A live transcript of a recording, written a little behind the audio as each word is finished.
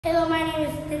Hello, my name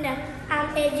is Linda.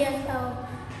 I'm 8 years old.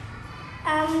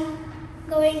 I'm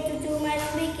going to do my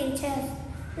speaking test.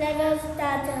 Level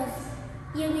status.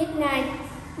 Unit 9.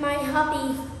 My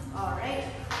hobbies. Alright.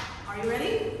 Are you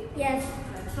ready? Yes.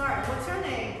 Let's start. What's your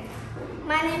name?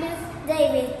 My name is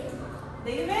David.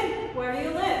 David, where do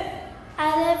you live? I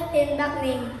live in Bắc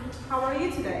Ninh. How are you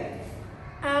today?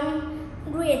 I'm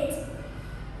great.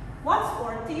 What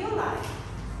sport do you like?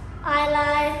 I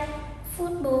like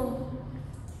football.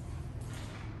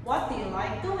 What do you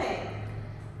like doing?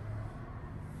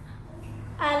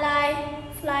 I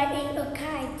like flying a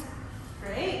kite.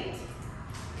 Great.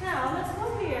 Now let's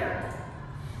go here.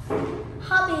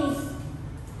 Hobbies.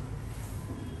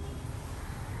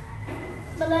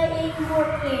 Playing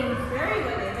board games. Very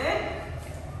good, David.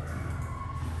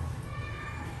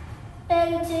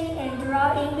 Painting and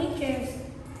drawing pictures.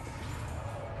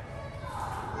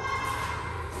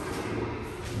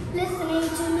 Listening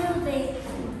to music.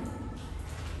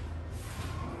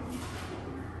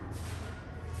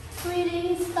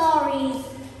 Reading stories.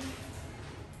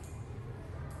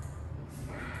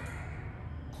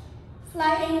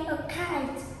 Flying a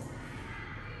kite.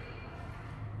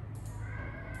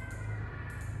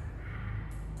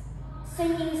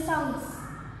 Singing songs.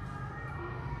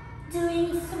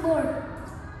 Doing sport.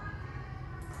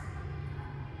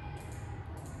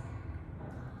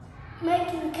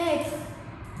 Making cakes.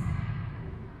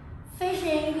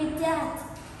 Fishing with dad.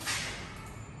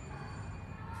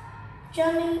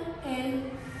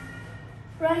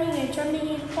 Running and jumping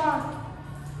in the park.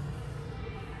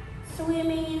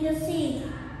 Swimming in the sea.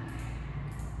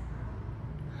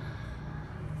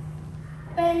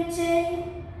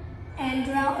 Painting and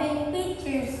drawing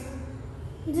pictures.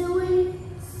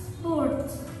 Doing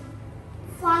sports.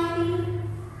 Flying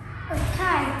a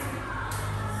kite.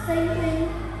 Singing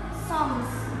songs.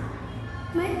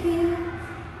 Making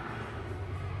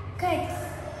cakes.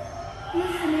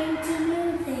 Listening to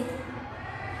music.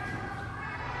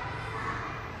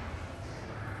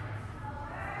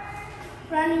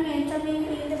 Running and jumping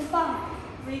in the park.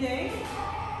 Reading.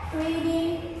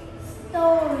 Reading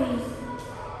stories.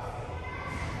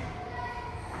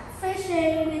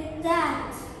 Fishing with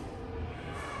dad.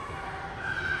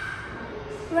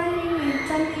 Running and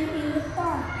jumping in the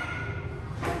park.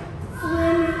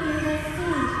 Swimming in the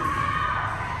sea.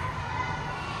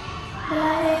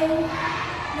 Playing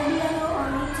the piano or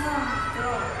guitar. Go.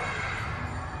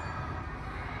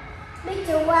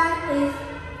 Picture 1 is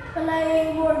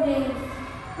playing board games.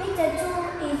 Picture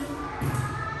 2 is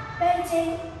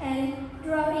painting and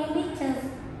drawing pictures.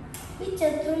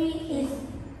 Picture 3 is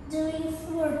doing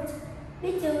sports.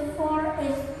 Picture 4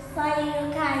 is flying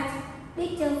a kite.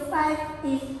 Picture 5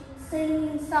 is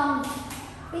singing songs.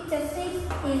 Picture 6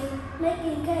 is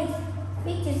making cakes.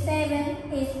 Picture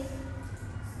 7 is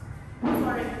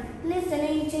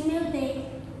listening to music.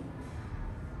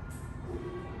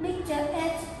 Picture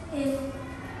 8 is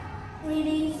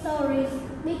reading stories.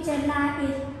 Picture 9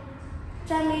 is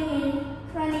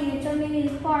running and jumping in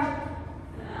the park.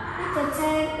 Picture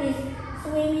 10 is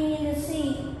swimming in the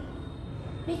sea.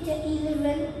 Picture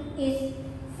 11 is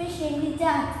fishing with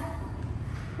dad.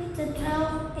 Picture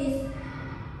 12 is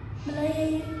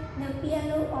playing the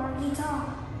piano or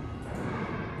guitar.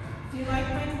 Do you like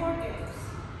playing board games?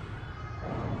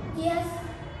 Yes,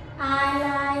 I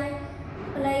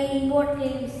like playing board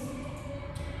games.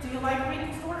 Do you like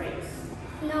reading stories?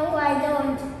 No, I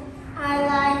don't. I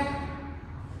like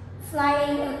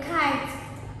flying a kite.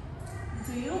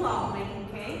 Do you love making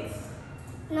cakes?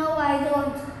 No, I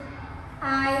don't.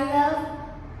 I love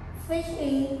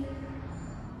fishing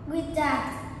with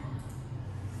dad.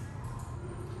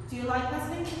 Do you like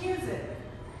listening to music?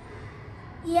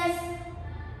 Yes,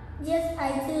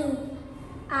 I do.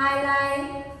 I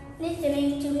like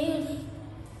listening to music.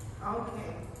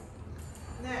 Okay.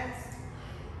 Next.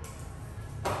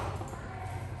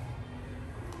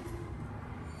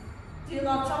 Do you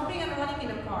love jumping and running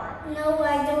in the park? No,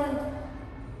 I don't.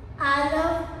 I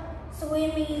love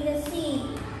swimming in the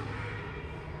sea.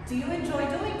 Do you enjoy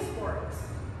doing sports?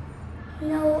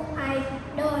 No, I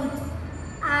don't.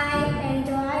 I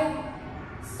enjoy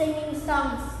singing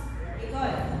songs. Very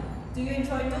good. Do you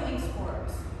enjoy doing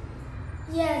sports?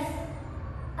 Yes,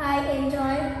 I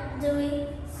enjoy doing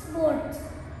sports.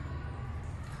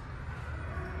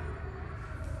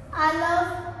 I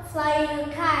love flying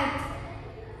a kite.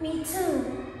 Me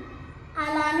too.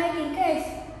 I like making cakes.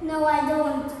 No, I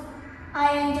don't.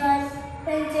 I enjoy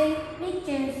painting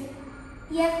pictures.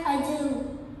 Yes, I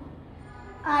do.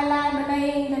 I like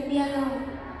playing the piano.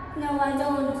 No, I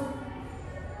don't.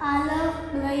 I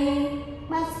love playing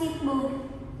basketball.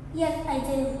 Yes, I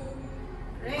do.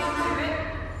 Great,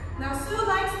 David. Now Sue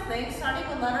likes things starting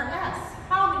with letter S.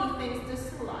 How many things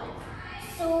does Sue like?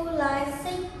 Sue likes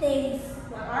 6 things.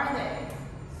 What are they?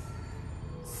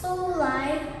 Sue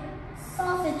likes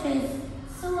sausages.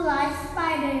 Sue likes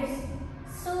spiders.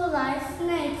 Sue likes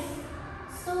snakes.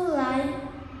 Sue likes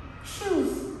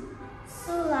shoes.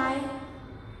 Sue likes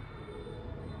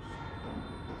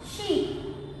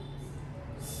sheep.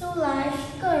 Sue likes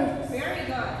skirts. Very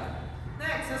good.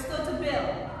 Next, let's go to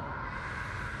Bill.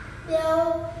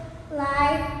 Bill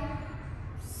likes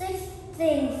 6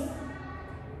 things.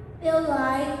 Bill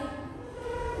likes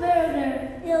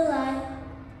burger. Bill likes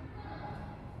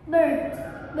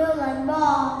bird. Bill likes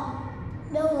ball.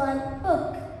 Bill likes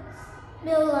book.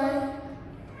 Bill likes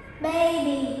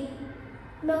baby.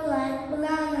 Bill likes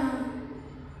banana.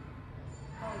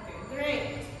 Okay,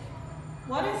 great.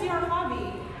 What is your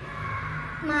hobby?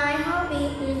 My hobby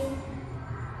is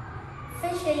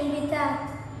fishing with Dad.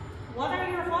 What are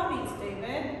your hobbies,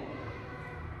 David?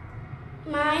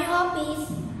 My hobbies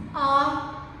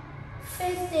are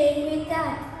fishing with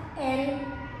Dad and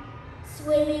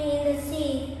swimming in the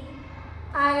sea.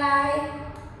 I like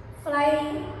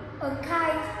flying a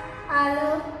kite. I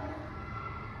love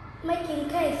making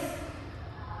cakes.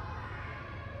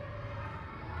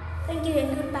 Thank you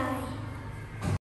and goodbye.